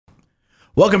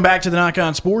Welcome back to the Nach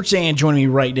On Sports, and joining me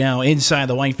right now inside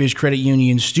the Whitefish Credit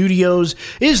Union studios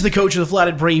is the coach of the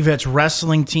Flathead Bravettes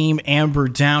wrestling team, Amber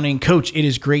Downing. Coach, it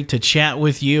is great to chat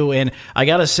with you, and I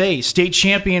gotta say, state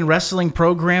champion wrestling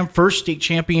program, first state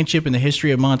championship in the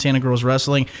history of Montana girls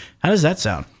wrestling. How does that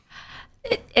sound?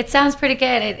 It sounds pretty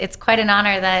good. It's quite an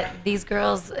honor that these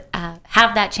girls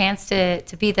have that chance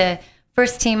to be the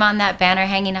first team on that banner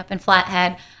hanging up in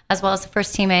Flathead, as well as the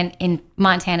first team in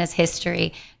Montana's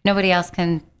history. Nobody else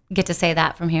can get to say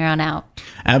that from here on out.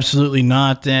 Absolutely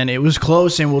not. And it was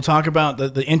close, and we'll talk about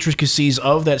the intricacies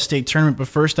of that state tournament. But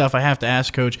first off, I have to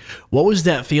ask, Coach, what was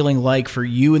that feeling like for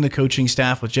you and the coaching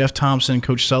staff with Jeff Thompson,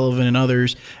 Coach Sullivan, and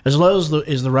others, as well as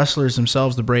the wrestlers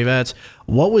themselves, the Bravettes?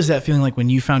 What was that feeling like when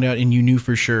you found out and you knew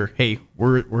for sure, hey,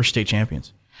 we're state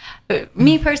champions?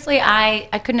 Me personally,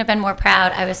 I couldn't have been more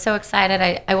proud. I was so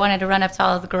excited. I wanted to run up to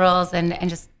all of the girls and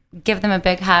just give them a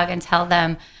big hug and tell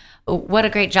them what a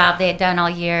great job they had done all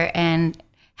year and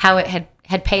how it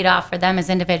had paid off for them as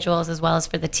individuals as well as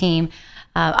for the team.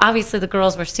 Obviously, the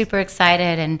girls were super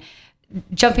excited and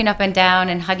jumping up and down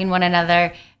and hugging one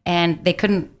another, and they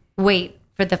couldn't wait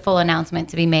for the full announcement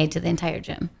to be made to the entire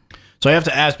gym. So I have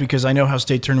to ask, because I know how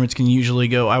state tournaments can usually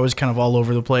go. I was kind of all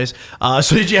over the place.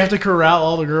 So did you have to corral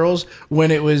all the girls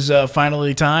when it was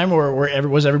finally time, or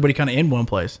was everybody kind of in one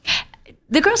place?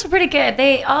 The girls were pretty good.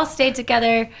 They all stayed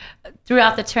together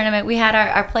throughout the tournament. We had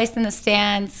our place in the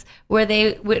stands where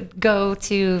they would go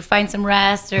to find some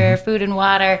rest or food and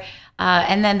water,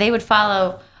 and then they would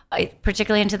follow,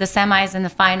 particularly into the semis and the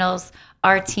finals,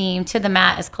 our team to the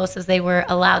mat as close as they were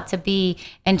allowed to be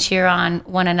and cheer on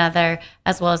one another,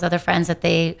 as well as other friends that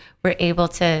they were able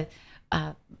to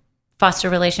foster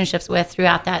relationships with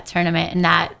throughout that tournament. And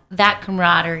that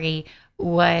camaraderie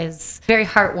was very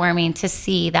heartwarming to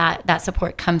see that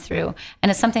support come through. And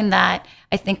it's something that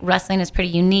I think wrestling is pretty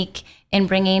unique in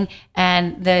bringing,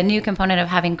 and the new component of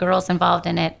having girls involved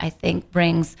in it, I think,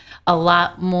 brings a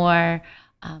lot more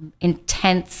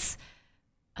intense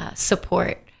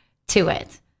support to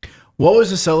it. What was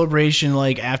the celebration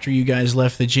like after you guys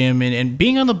left the gym and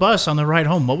being on the bus on the ride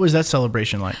home? What was that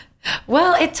celebration like?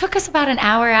 Well, it took us about an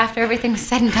hour after everything was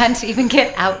said and done to even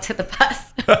get out to the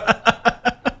bus.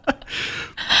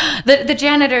 The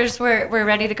janitors were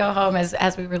ready to go home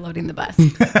as we were loading the bus.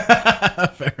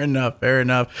 Fair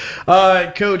enough.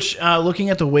 Coach, looking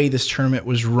at the way this tournament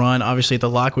was run, obviously at the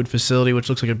Lockwood facility, which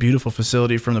looks like a beautiful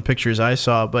facility from the pictures I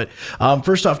saw. But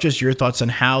first off, just your thoughts on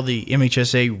how the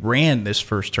MHSA ran this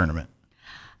first tournament.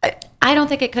 I don't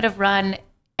think it could have run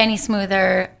any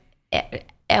smoother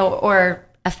or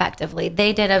effectively.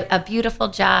 They did a beautiful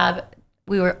job.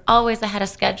 We were always ahead of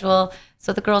schedule,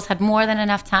 so the girls had more than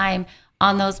enough time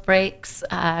on those breaks.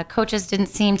 Coaches didn't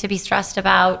seem to be stressed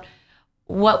about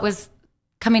what was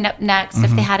coming up next, if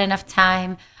they had enough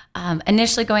time.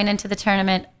 Initially going into the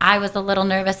tournament, I was a little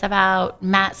nervous about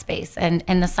mat space and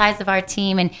the size of our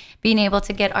team and being able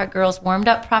to get our girls warmed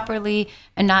up properly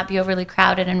and not be overly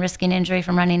crowded and risking injury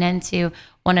from running into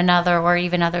one another or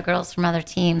even other girls from other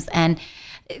teams. And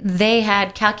they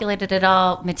had calculated it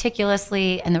all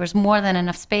meticulously, and there was more than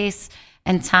enough space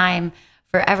and time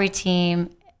for every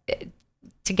team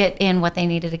to get in what they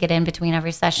needed to get in between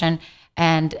every session,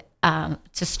 and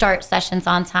to start sessions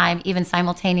on time, even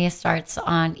simultaneous starts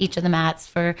on each of the mats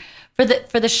for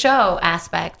the show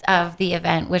aspect of the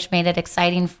event, which made it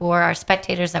exciting for our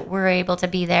spectators that were able to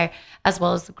be there, as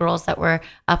well as the girls that were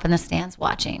up in the stands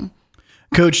watching.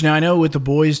 Coach, now I know with the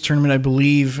boys tournament, I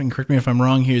believe, and correct me if I'm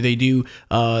wrong here, they do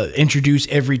introduce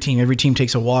every team. Every team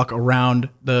takes a walk around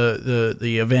the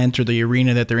event or the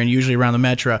arena that they're in, usually around the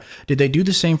Metro. Did they do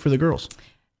the same for the girls?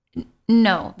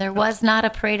 No, there was not a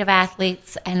parade of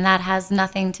athletes, and that has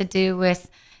nothing to do with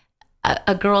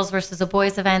a girls versus a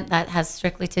boys event. That has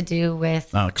strictly to do with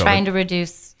trying to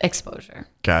reduce exposure.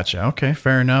 Gotcha. Okay,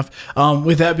 fair enough.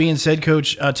 With that being said,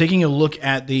 Coach, taking a look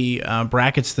at the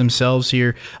brackets themselves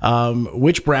here,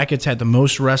 which brackets had the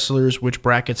most wrestlers? Which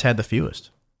brackets had the fewest?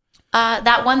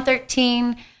 That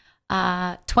 113,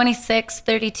 26,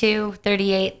 32,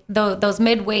 38, those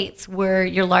mid-weights were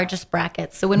your largest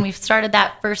brackets. So when we started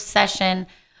that first session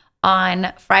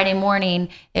on Friday morning,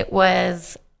 it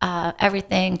was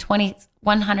everything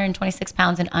 126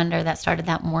 pounds and under that started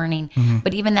that morning.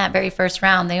 But even that very first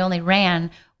round, they only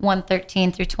ran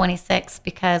 113 through 26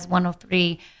 because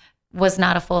 103 was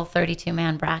not a full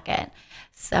 32-man bracket.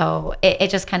 So it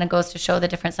just kind of goes to show the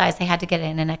different size. They had to get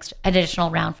in an additional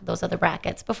round for those other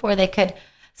brackets before they could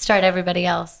start everybody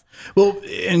else. Well,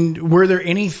 and were there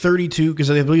any 32, because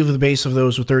I believe the base of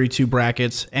those were 32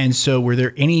 brackets, and so were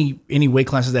there any weight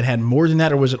classes that had more than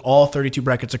that, or was it all 32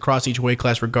 brackets across each weight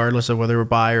class regardless of whether they were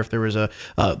by or if there was a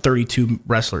 32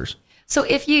 wrestlers? So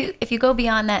if you go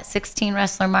beyond that 16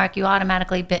 wrestler mark, you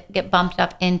automatically get bumped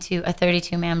up into a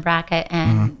 32-man bracket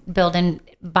and build in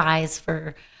buys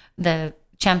for the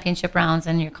championship rounds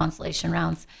and your consolation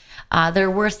rounds. There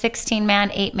were 16-man,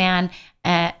 8-man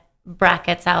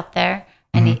brackets out there,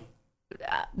 and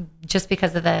just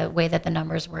because of the way that the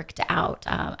numbers worked out,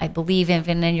 I believe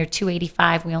even in your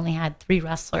 285, we only had 3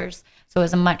 wrestlers. So it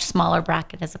was a much smaller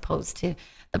bracket as opposed to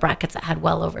the brackets that had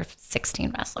well over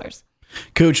 16 wrestlers.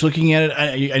 Coach, looking at it,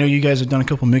 I know you guys have done a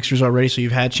couple mixers already, so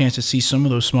you've had a chance to see some of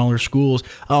those smaller schools.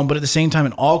 But at the same time,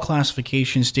 an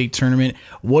all-classification state tournament,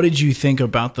 what did you think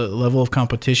about the level of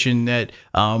competition that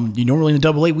you normally in the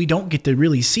AA we don't get to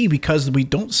really see because we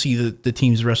don't see the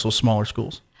teams wrestle smaller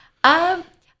schools?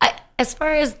 As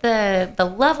far as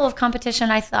the level of competition,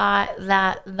 I thought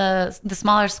that the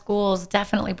smaller schools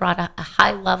definitely brought a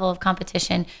high level of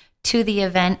competition to the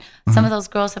event. Some of those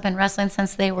girls have been wrestling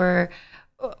since they were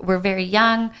very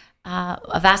young.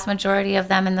 A vast majority of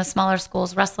them in the smaller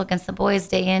schools wrestle against the boys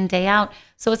day in, day out.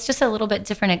 So it's just a little bit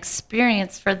different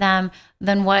experience for them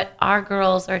than what our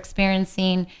girls are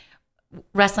experiencing,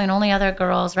 wrestling only other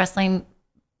girls, wrestling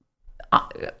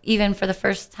even for the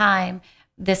first time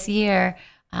this year.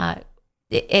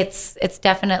 It's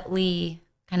definitely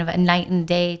kind of a night and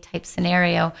day type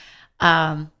scenario.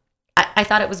 I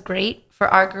thought it was great for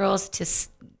our girls to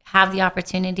have the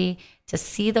opportunity to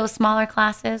see those smaller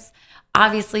classes.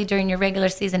 Obviously, during your regular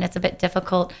season, it's a bit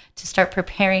difficult to start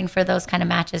preparing for those kind of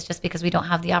matches just because we don't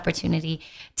have the opportunity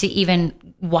to even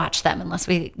watch them unless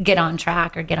we get on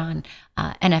track or get on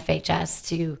NFHS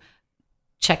to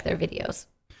check their videos.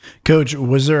 Coach,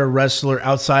 was there a wrestler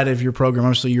outside of your program?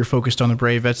 Obviously, you're focused on the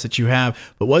Bravettes that you have,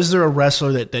 but was there a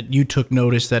wrestler that you took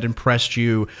notice that impressed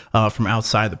you from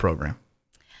outside the program?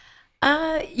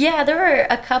 Yeah, there were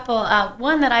a couple.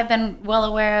 One that I've been well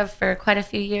aware of for quite a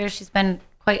few years, she's been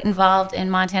quite involved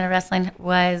in Montana wrestling,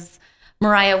 was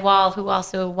Mariah Wall, who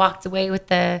also walked away with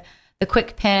the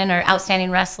Quick Pin or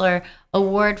Outstanding Wrestler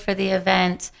award for the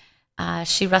event.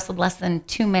 She wrestled less than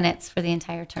 2 minutes for the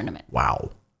entire tournament.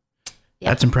 Wow. Yep.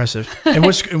 That's impressive. And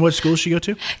what school she go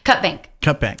to? Cutbank.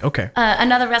 Cutbank, okay.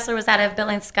 Another wrestler was out of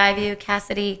Billings Skyview,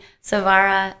 Cassidy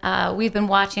Savara. We've been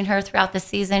watching her throughout the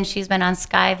season. She's been on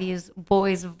Skyview's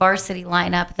boys varsity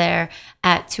lineup there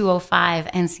at 205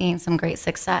 and seeing some great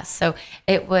success. So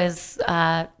it was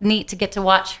neat to get to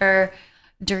watch her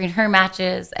during her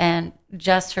matches and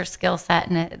just her skill set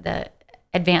and the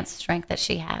advanced strength that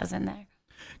she has in there.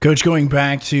 Coach, going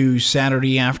back to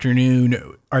Saturday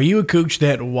afternoon, are you a coach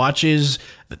that watches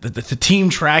the team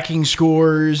tracking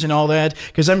scores and all that?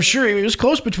 Because I'm sure it was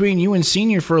close between you and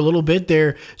Senior for a little bit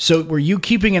there. So were you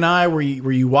keeping an eye? Were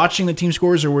you watching the team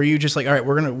scores, or were you just like, all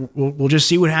right, we'll just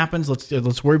see what happens.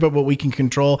 Let's worry about what we can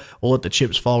control. We'll let the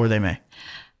chips fall where they may.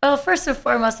 Well, first and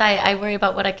foremost, I worry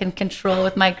about what I can control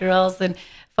with my girls and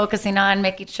focusing on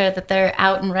making sure that they're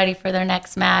out and ready for their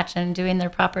next match and doing their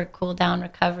proper cool down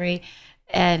recovery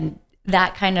and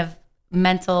that kind of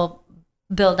mental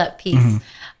build-up piece.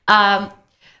 I'd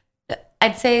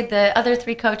say the other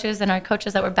 3 coaches and our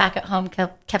coaches that were back at home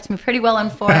kept me pretty well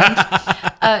informed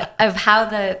of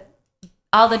how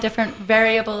all the different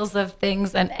variables of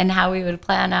things and how we would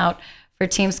plan out for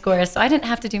team scores. So I didn't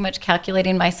have to do much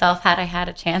calculating myself had I had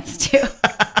a chance to.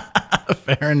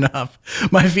 Fair enough.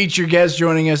 My featured guest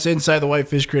joining us inside the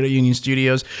Whitefish Credit Union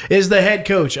studios is the head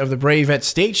coach of the Bravettes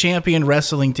state champion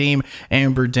wrestling team,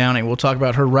 Amber Downing. We'll talk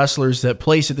about her wrestlers that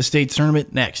place at the state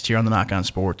tournament next here on the Nach On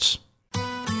Sports.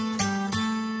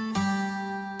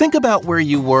 Think about where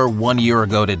you were 1 year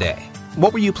ago today.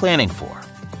 What were you planning for?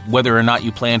 Whether or not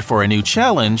you planned for a new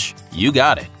challenge, you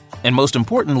got it. And most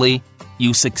importantly,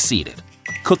 you succeeded.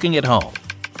 Cooking at home,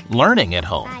 learning at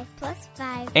home, 5 +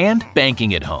 5, and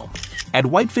banking at home. At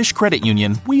Whitefish Credit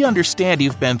Union, we understand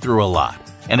you've been through a lot.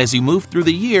 And as you move through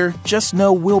the year, just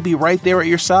know we'll be right there at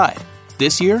your side.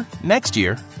 This year, next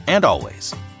year, and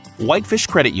always. Whitefish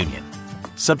Credit Union.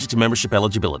 Subject to membership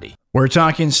eligibility. We're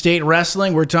talking state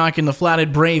wrestling. We're talking the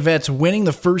Flathead Bravettes winning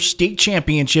the first state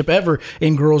championship ever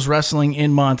in girls wrestling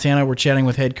in Montana. We're chatting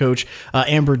with head coach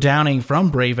Amber Downing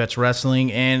from Bravettes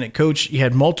Wrestling. And, Coach, you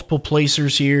had multiple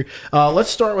placers here. Let's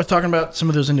start with talking about some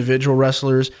of those individual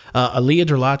wrestlers. Aliyah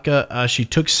Derlatka, she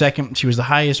took second. She was the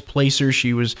highest placer.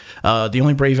 She was the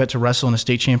only Bravette to wrestle in a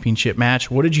state championship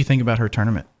match. What did you think about her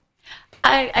tournament?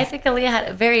 I think Aliyah had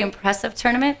a very impressive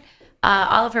tournament.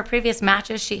 All of her previous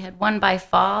matches she had won by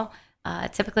fall,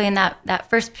 typically in that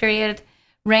first period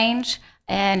range.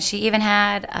 And she even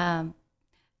had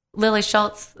Lily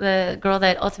Schultz, the girl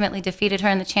that ultimately defeated her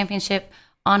in the championship,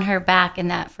 on her back in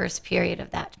that first period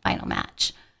of that final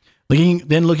match. Looking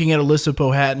at Alyssa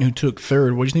Powhatan, who took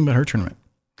third, what do you think about her tournament?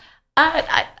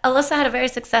 Alyssa had a very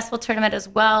successful tournament as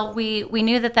well. We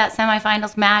knew that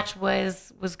semifinals match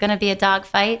was going to be a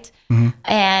dogfight,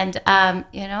 and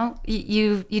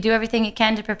you do everything you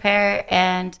can to prepare,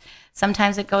 and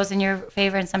sometimes it goes in your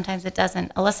favor and sometimes it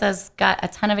doesn't. Alyssa's got a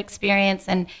ton of experience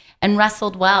and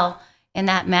wrestled well in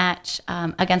that match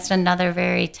against another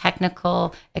very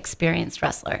technical, experienced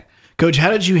wrestler. Coach,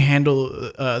 how did you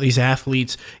handle these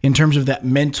athletes in terms of that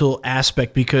mental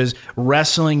aspect? Because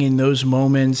wrestling in those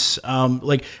moments,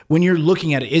 like when you're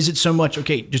looking at it, is it so much,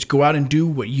 okay, just go out and do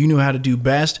what you know how to do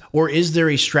best? Or is there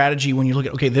a strategy when you look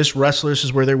at, okay, this wrestler, this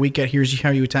is where they're weak at, here's how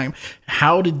you attack them?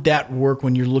 How did that work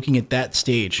when you're looking at that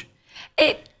stage?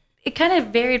 It kind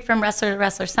of varied from wrestler to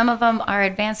wrestler. Some of them are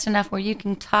advanced enough where you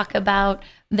can talk about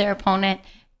their opponent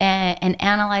and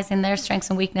analyzing their strengths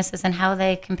and weaknesses and how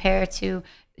they compare to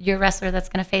your wrestler that's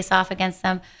going to face off against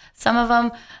them. Some of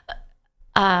them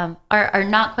are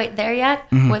not quite there yet,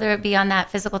 whether it be on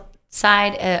that physical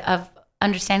side of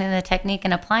understanding the technique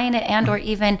and applying it, and or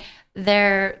even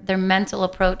their mental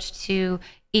approach to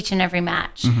each and every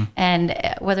match. And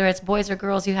whether it's boys or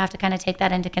girls, you have to kind of take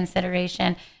that into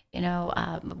consideration.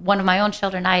 One of my own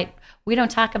children, we don't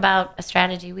talk about a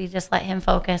strategy. We just let him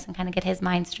focus and kind of get his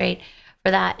mind straight for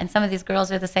that. And some of these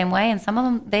girls are the same way, and some of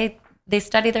them, they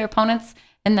study their opponents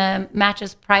in the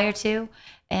matches prior to,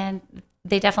 and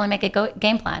they definitely make a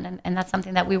game plan. And that's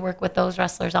something that we work with those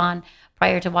wrestlers on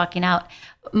prior to walking out.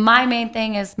 My main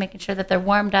thing is making sure that they're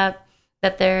warmed up,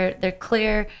 that they're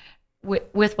clear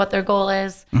with what their goal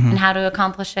is and how to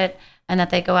accomplish it, and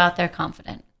that they go out there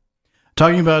confident.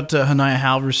 Talking about Hanaya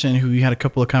Halverson, who you had a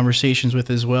couple of conversations with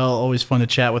as well. Always fun to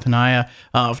chat with Hanaya.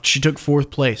 She took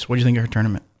 4th place. What do you think of her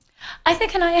tournament? I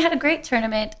think Hanaya had a great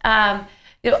tournament.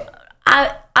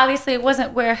 Obviously, it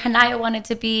wasn't where Hanaya wanted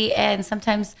to be, and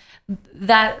sometimes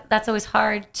that's always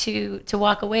hard to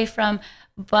walk away from.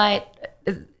 But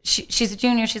she's a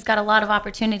junior. She's got a lot of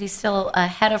opportunities still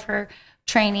ahead of her,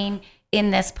 training in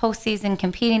this postseason,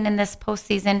 competing in this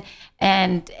postseason,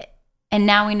 and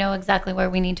now we know exactly where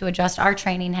we need to adjust our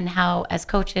training and how, as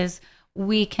coaches,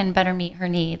 we can better meet her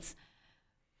needs.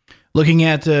 Looking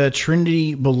at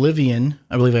Trinity Bolivian,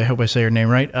 I hope I say her name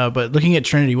right, but looking at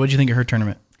Trinity, what did you think of her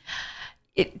tournament?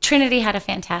 Trinity had a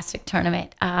fantastic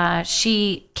tournament.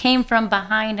 She came from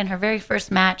behind in her very first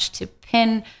match to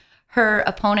pin her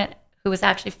opponent, who was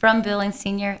actually from Billings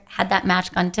Senior. Had that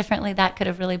match gone differently, that could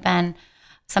have really been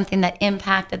something that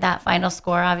impacted that final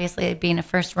score. Obviously, it being a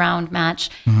first round match,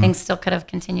 things still could have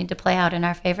continued to play out in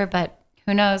our favor, but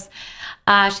who knows.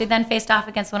 She then faced off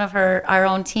against one of our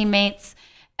own teammates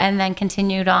and then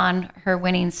continued on her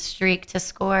winning streak to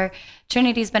score.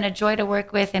 Trinity's been a joy to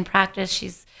work with in practice.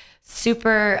 She's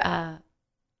super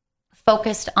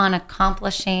focused on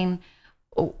accomplishing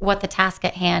what the task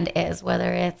at hand is,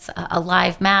 whether it's a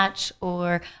live match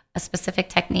or a specific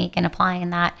technique, and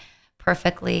applying that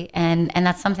perfectly. And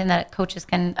that's something that coaches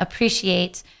can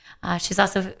appreciate. She's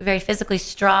also very physically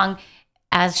strong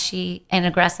and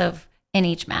aggressive in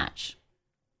each match.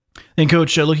 And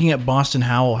Coach, looking at Boston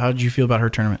Howell, how did you feel about her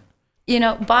tournament?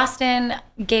 Boston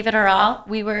gave it her all.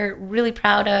 We were really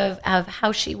proud of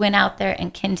how she went out there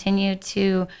and continued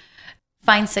to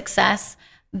find success.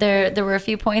 There were a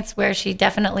few points where she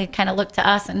definitely kind of looked to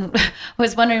us and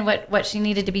was wondering what she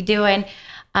needed to be doing.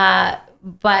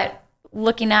 But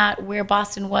looking at where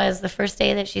Boston was the first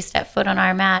day that she stepped foot on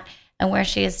our mat and where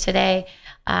she is today,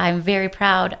 I'm very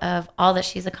proud of all that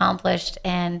she's accomplished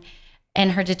and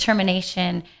her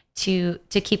determination to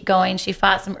keep going. She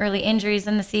fought some early injuries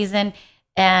in the season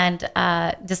and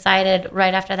decided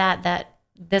right after that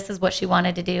this is what she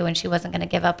wanted to do, and she wasn't going to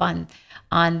give up on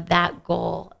that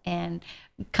goal. And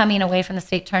coming away from the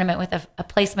state tournament with a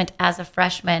placement as a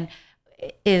freshman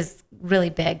is really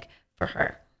big for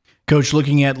her. Coach,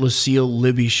 looking at Lucille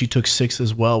Libby, she took 6th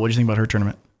as well. What do you think about her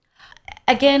tournament?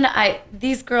 Again,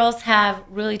 these girls have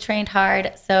really trained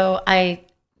hard, so I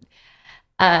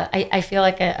feel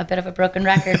like a bit of a broken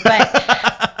record, but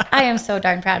I am so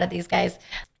darn proud of these guys.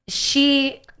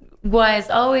 She was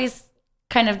always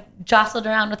kind of jostled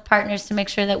around with partners to make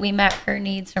sure that we met her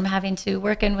needs, from having to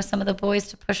work in with some of the boys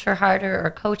to push her harder,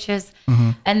 or coaches,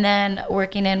 and then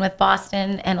working in with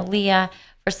Boston and Aaliyah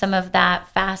for some of that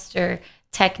faster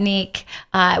technique.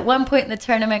 At one point in the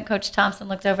tournament, Coach Thompson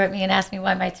looked over at me and asked me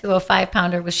why my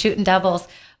 205-pounder was shooting doubles.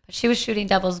 She was shooting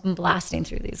doubles and blasting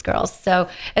through these girls. So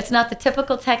it's not the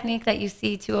typical technique that you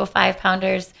see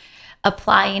 205-pounders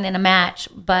applying in a match,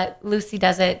 but Lucy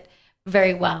does it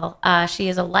very well. She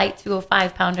is a light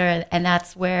 205-pounder, and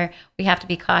that's where we have to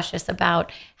be cautious about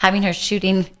having her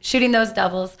shooting those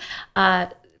doubles.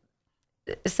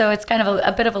 so it's kind of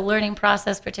a bit of a learning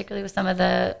process, particularly with some of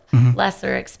the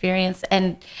lesser experience.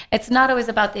 And it's not always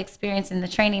about the experience in the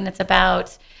training. It's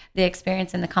about the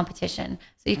experience in the competition.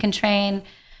 So you can train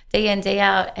day in, day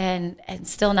out and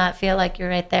still not feel like you're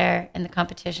right there in the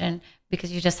competition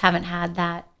because you just haven't had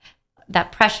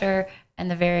that pressure and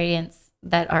the variance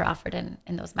that are offered in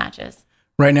those matches.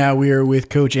 Right now, we are with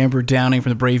Coach Amber Downing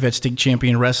from the Bravettes state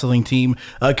champion wrestling team.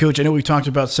 Coach, I know we've talked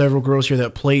about several girls here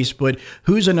that placed, but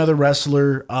who's another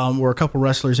wrestler or a couple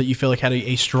wrestlers that you feel like had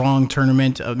a strong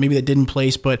tournament, maybe that didn't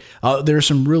place, but there are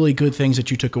some really good things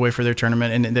that you took away for their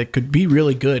tournament and that could be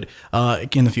really good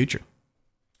in the future?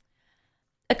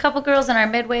 A couple girls in our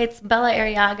midweights, Bella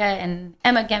Arriaga and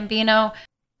Emma Gambino.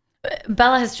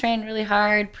 Bella has trained really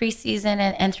hard preseason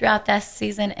and throughout this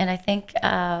season, and I think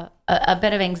a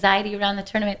bit of anxiety around the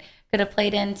tournament could have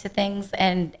played into things,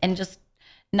 and just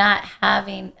not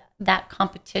having that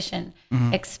competition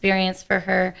experience for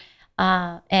her.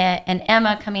 And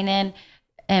Emma coming in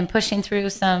and pushing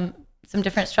through some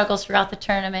different struggles throughout the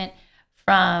tournament,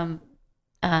 from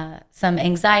some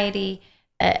anxiety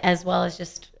as well as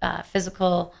just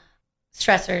physical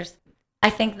stressors. I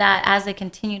think that as they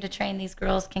continue to train, these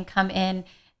girls can come in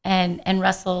and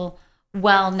wrestle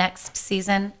well next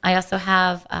season. I also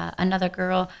have another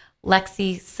girl,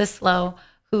 Lexi Sislow,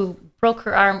 who broke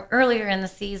her arm earlier in the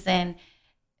season,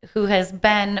 who has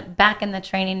been back in the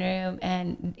training room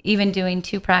and even doing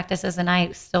 2 practices a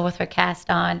night, still with her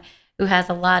cast on, who has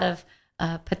a lot of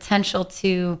potential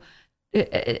to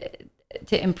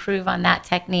improve on that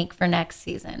technique for next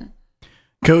season.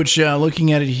 Coach,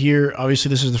 looking at it here, obviously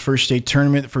this is the first state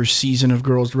tournament, the first season of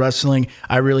girls wrestling.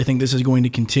 I really think this is going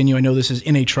to continue. I know this is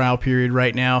in a trial period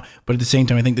right now, but at the same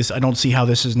time, I don't see how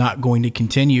this is not going to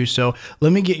continue. So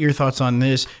let me get your thoughts on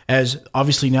this, as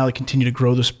obviously now they continue to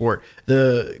grow the sport.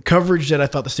 The coverage that I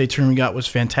thought the state tournament got was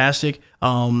fantastic.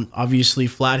 Obviously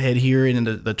Flathead here and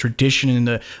the tradition and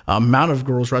the amount of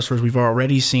girls wrestlers we've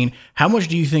already seen. How much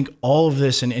do you think all of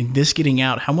this and this getting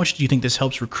out, how much do you think this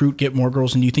helps recruit, get more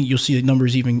girls? And do you think you'll see the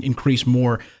numbers even increase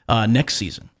more next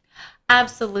season?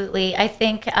 Absolutely. I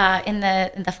think in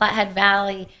the Flathead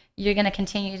Valley, you're going to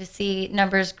continue to see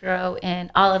numbers grow in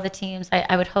all of the teams.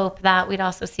 I would hope that we'd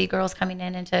also see girls coming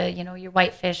into, your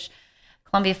Whitefish,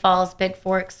 Columbia Falls, Big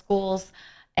Fork schools,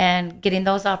 and getting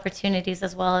those opportunities,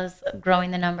 as well as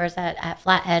growing the numbers at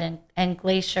Flathead and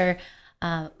Glacier.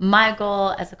 My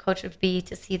goal as a coach would be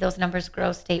to see those numbers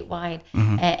grow statewide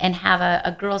and have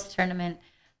a girls tournament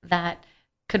that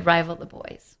could rival the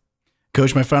boys.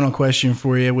 Coach, my final question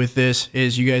for you with this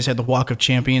is, you guys had the Walk of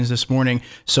Champions this morning,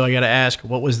 so I got to ask,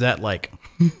 what was that like?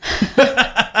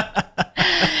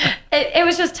 It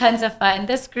was just tons of fun.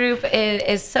 This group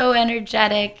is so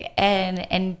energetic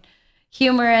and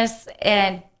humorous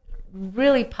and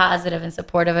really positive and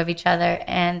supportive of each other.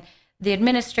 And the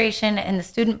administration and the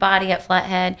student body at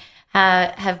Flathead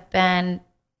have been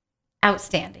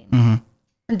outstanding.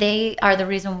 They are the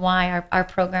reason why our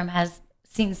program has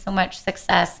seen so much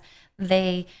success.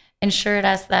 They ensured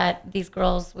us that these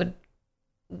girls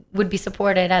would be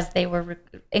supported as they were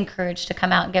encouraged to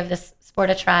come out and give this sport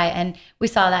a try. And we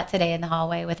saw that today in the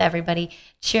hallway with everybody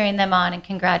cheering them on and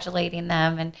congratulating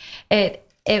them. And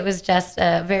it was just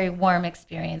a very warm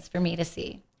experience for me to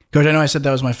see. Coach, I know I said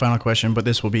that was my final question, but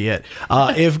this will be it.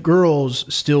 If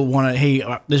girls still want to, hey,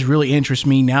 this really interests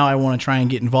me, now I want to try and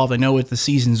get involved. I know the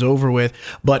season's over with,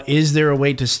 but is there a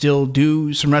way to still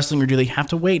do some wrestling, or do they have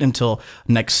to wait until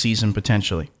next season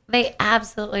potentially? They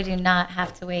absolutely do not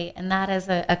have to wait, and that is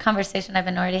a conversation I've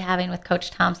been already having with Coach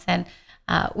Thompson.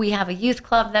 We have a youth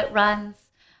club that runs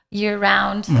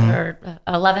year-round, or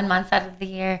 11 months out of the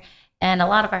year, and a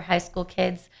lot of our high school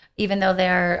kids, even though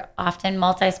they're often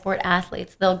multi-sport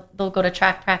athletes, they'll go to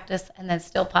track practice and then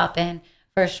still pop in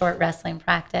for a short wrestling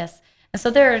practice. And so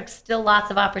there are still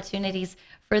lots of opportunities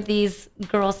for these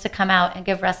girls to come out and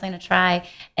give wrestling a try,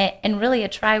 and really a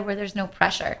try where there's no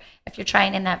pressure. If you're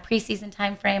trying in that preseason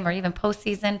time frame or even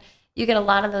postseason, you get a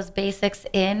lot of those basics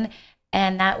in,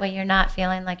 and that way you're not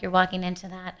feeling like you're walking into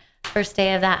that first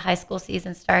day of that high school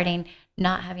season starting,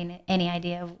 not having any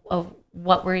idea of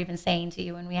what we're even saying to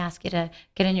you when we ask you to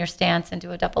get in your stance and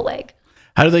do a double leg.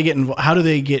 How do they get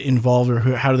involved, or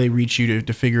how do they reach you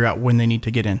to figure out when they need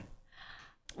to get in?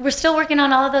 We're still working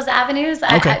on all of those avenues.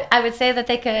 Okay. I would say that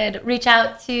they could reach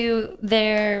out to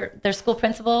their school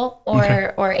principal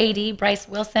or AD, Bryce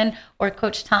Wilson, or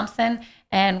Coach Thompson,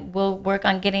 and we'll work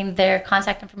on getting their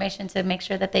contact information to make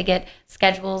sure that they get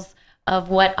schedules of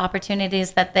what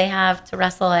opportunities that they have to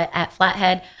wrestle at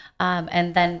Flathead.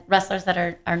 And then wrestlers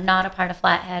that are not a part of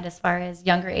Flathead, as far as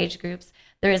younger age groups,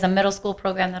 there is a middle school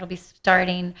program that'll be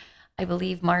starting, I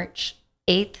believe, March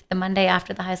 8th, the Monday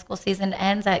after the high school season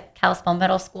ends, at Kalispell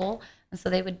Middle School. And so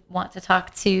they would want to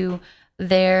talk to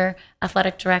their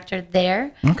athletic director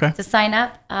there to sign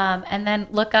up, and then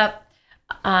look up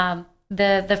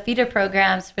the feeder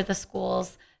programs for the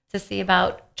schools to see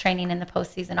about training in the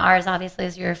postseason. Ours, obviously,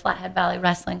 is your Flathead Valley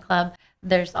Wrestling Club.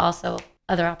 There's also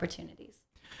other opportunities.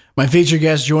 My featured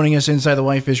guest joining us inside the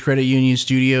Whitefish Credit Union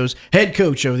studios, head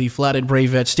coach of the Flathead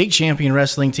Bravettes state champion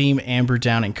wrestling team, Amber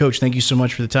Downing. Coach, thank you so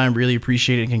much for the time. Really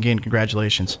appreciate it. And again,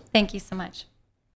 congratulations. Thank you so much.